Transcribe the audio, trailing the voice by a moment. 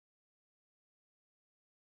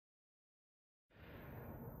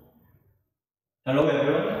Hello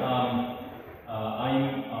everyone,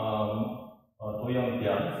 I'm Do-Young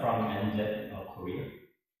Byun from NZ Korea.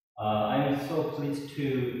 I'm so pleased to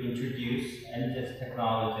introduce NZ's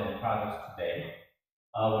technology and products today.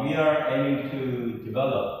 We are aiming to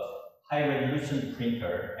develop high-resolution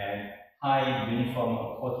printer and high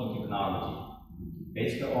uniform coating technology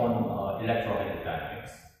based on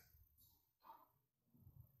electrohydrodynamics.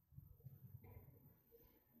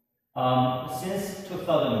 Since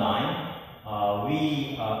 2009,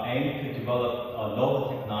 we aim to develop a novel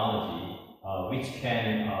technology which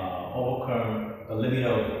can overcome the limit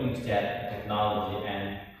of inkjet technology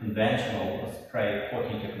and conventional spray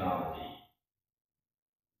coating technology.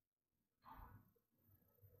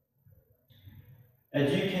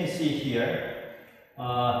 As you can see here,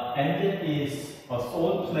 NZ is a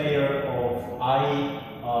sole player of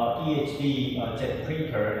iEHD jet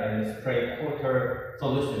printer and spray coater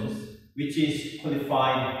solutions, which is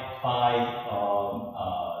qualified by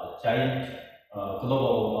giant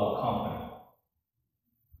global company.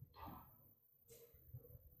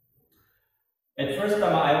 At first,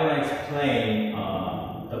 I want to explain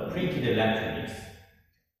the printed electronics.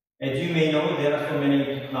 As you may know, there are so many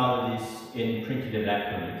technologies in printed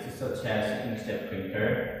electronics, such as inkjet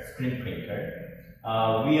printer, screen printer.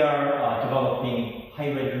 We are developing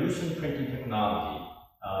high-resolution printing technology.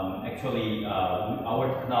 Actually,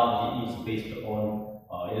 our technology is based on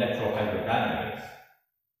electrohydrodynamics.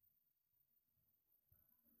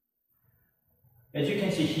 As you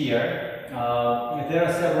can see here, there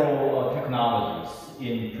are several technologies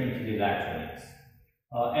in printed electronics.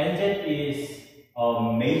 NZ is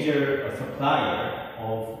a major supplier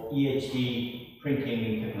of iEHD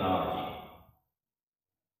printing technology.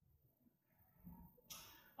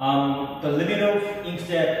 The limit of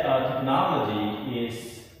inkjet technology is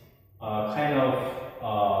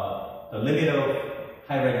the limit of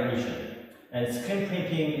high resolution, and screen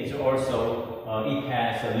printing is also it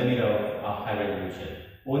has a limit of high resolution.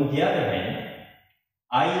 On the other hand,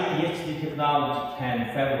 iEHD technology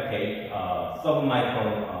can fabricate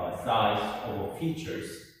submicron size of features,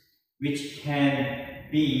 which can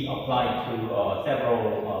be applied to several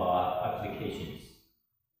applications.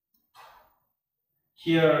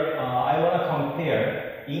 Here, I want to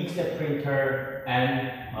compare inkjet printer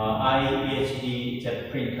and iEHD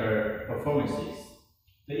jet printer performances.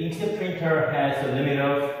 The inkjet printer has a limit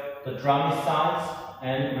of the drum size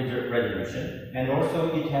and resolution, and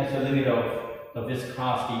also it has a limit of the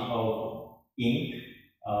viscosity of ink,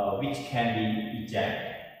 which can be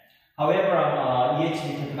ejected. However,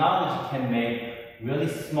 iEHD technology can make really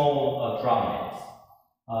small drummets,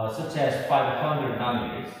 such as 500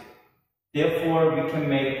 nanometers. Therefore, we can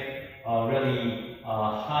make really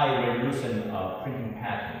high resolution printing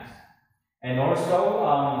patterns. And also,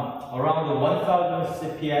 around the 1000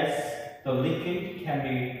 CPS, the liquid can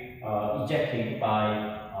be ejected by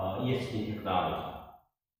iEHD technology.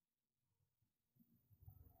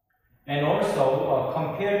 And also,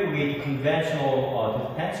 compared with conventional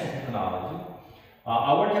dispensing technology,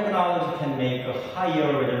 our technology can make a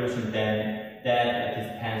higher resolution than that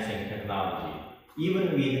dispensing technology,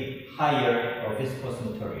 even with higher viscous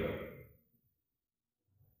material.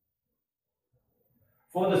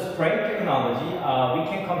 For the spray technology, we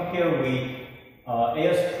can compare with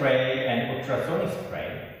air spray and ultrasonic spray.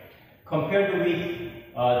 Compared with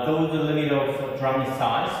those limit of drum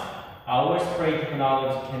size, our spray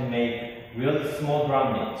technology can make really small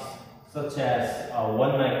drummets, such as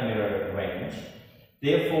 1 micrometer range.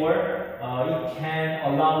 Therefore, it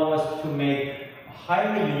can allow us to make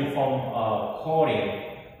highly uniform coating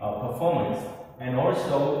performance, and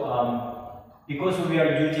also because we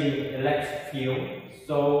are using electric field,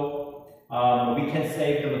 so we can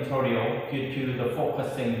save the material due to the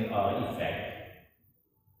focusing effect.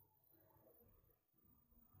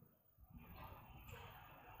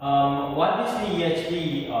 What is the iEHD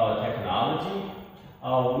technology?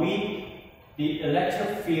 With the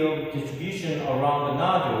electric field distribution around the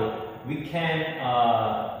nodule, we can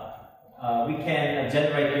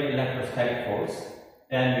generate the electrostatic force,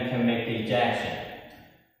 then we can make the ejection.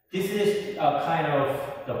 This is kind of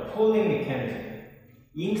the pulling mechanism.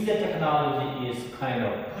 Inkjet technology is kind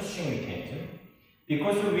of pushing mechanism.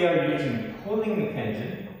 Because we are using pulling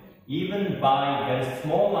mechanism, even by very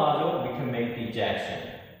small nodule, we can make the ejection.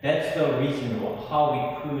 That's the reason how we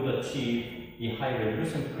could achieve the high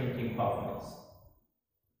resolution printing performance.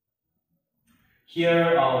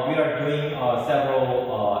 Here we are doing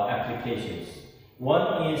several applications.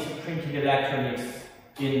 One is printed electronics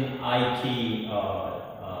in IT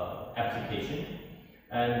application,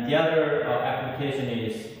 and the other application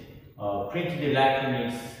is printed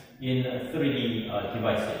electronics in 3D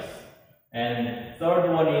devices. And third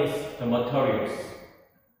one is the materials.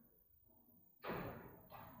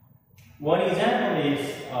 One example is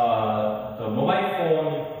the mobile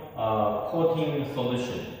phone coating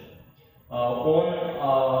solution.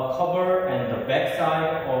 On cover and the back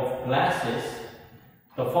side of glasses,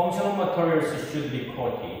 the functional materials should be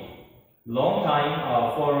coated. Long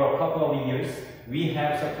time, for a couple of years, we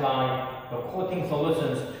have supplied the coating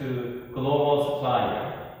solutions to global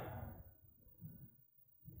suppliers.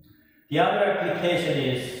 The other application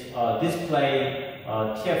is display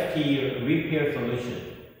TFT repair solution.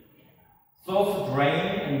 Source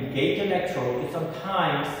drain and gate electrode,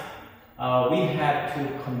 sometimes we have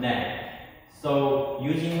to connect. So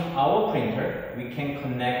using our printer, we can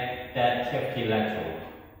connect that TFT electrode.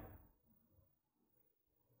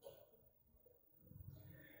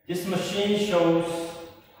 This machine shows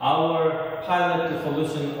our pilot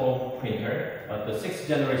solution of printer, the 6th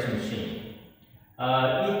generation machine.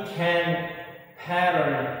 It can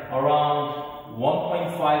pattern around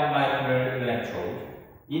 1.5 micron electrode.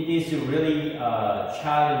 It is really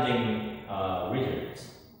challenging results.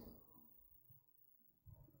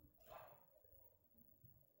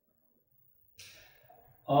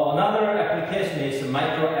 Another application is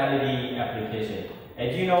micro LED application.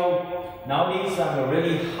 As you know, nowadays a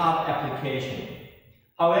really hot application.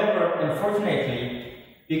 However, unfortunately,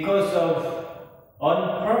 because of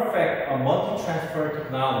imperfect multi-transfer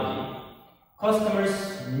technology,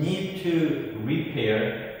 customers need to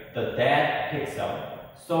repair the dead pixel.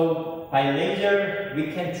 So by laser,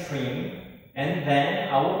 we can trim, and then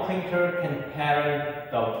our printer can pattern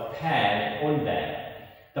the pad on that.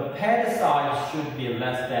 The pad size should be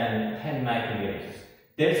less than 10 micrometers.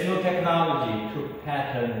 There is no technology to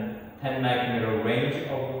pattern 10 micrometer range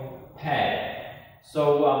of pad.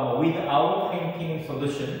 So with our printing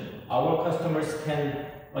solution, our customers can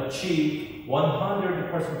achieve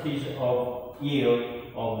 100% of yield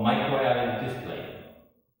of micro LED display.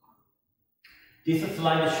 This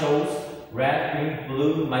slide shows red, green,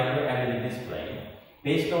 blue micro LED display.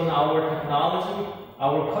 Based on our technology,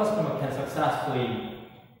 our customer can successfully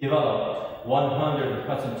develop 100%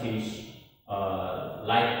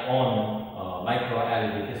 light on micro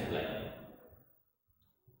LED display.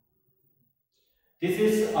 This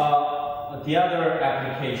is the other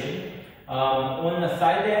application. On the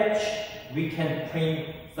side edge, we can print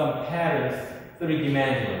some patterns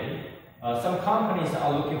three-dimensionally. Some companies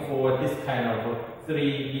are looking for this kind of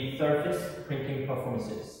 3D surface printing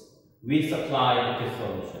performances. We supply this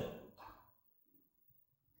solution.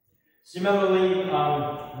 Similarly,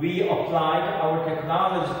 we applied our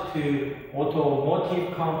technology to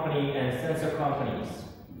automotive company and sensor companies.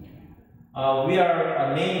 We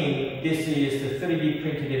are naming this is the 3D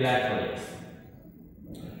printed electronics.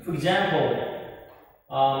 For example,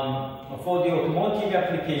 for the automotive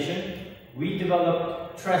application, we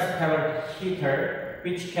developed transparent heater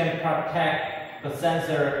which can protect the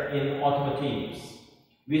sensor in automotives.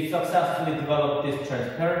 We successfully developed this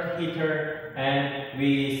transparent heater and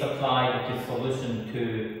we supplied this solution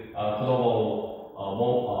to a global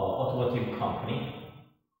automotive company.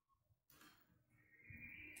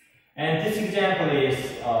 And this example is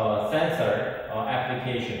sensor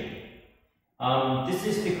application. This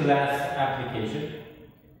is the glass application.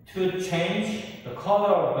 To change the color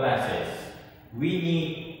of glasses, we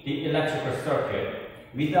need the electrical circuit.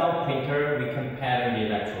 Without printer, we can pattern the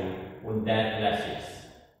electrode on that glasses.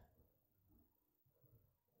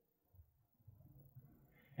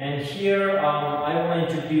 And here, I want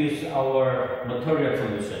to introduce our material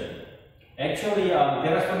solution. Actually,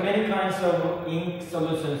 there are so many kinds of ink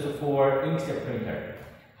solutions for inkjet printer.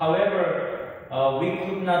 However, we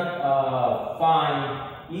could not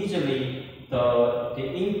find easily the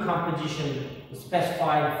ink composition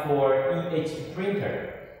specified for iEHD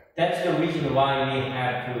printer. That's the reason why we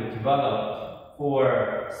have to develop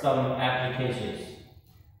for some applications.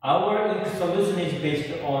 Our ink solution is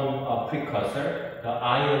based on a precursor, the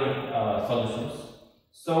ionic solutions.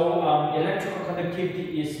 So electrical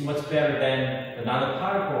conductivity is much better than the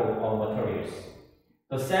nanoparticle materials.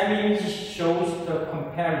 The same image shows the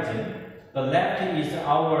comparison. The left is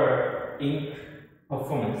our ink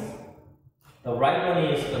performance. The right one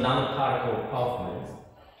is the nanoparticle performance.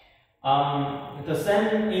 The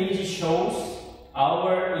same image shows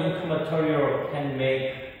our ink material can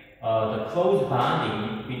make the close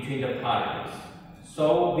bonding between the particles.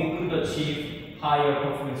 So we could achieve higher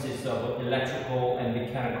performances of electrical and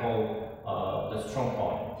mechanical the strong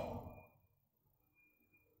point.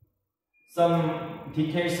 Some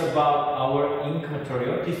details about our ink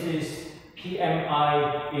material. This is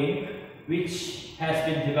PMI ink, which has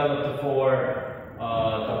been developed for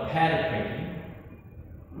the pad printing.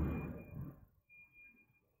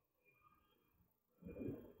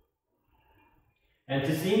 And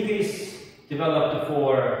this ink is developed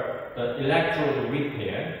for the electrode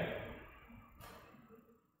repair.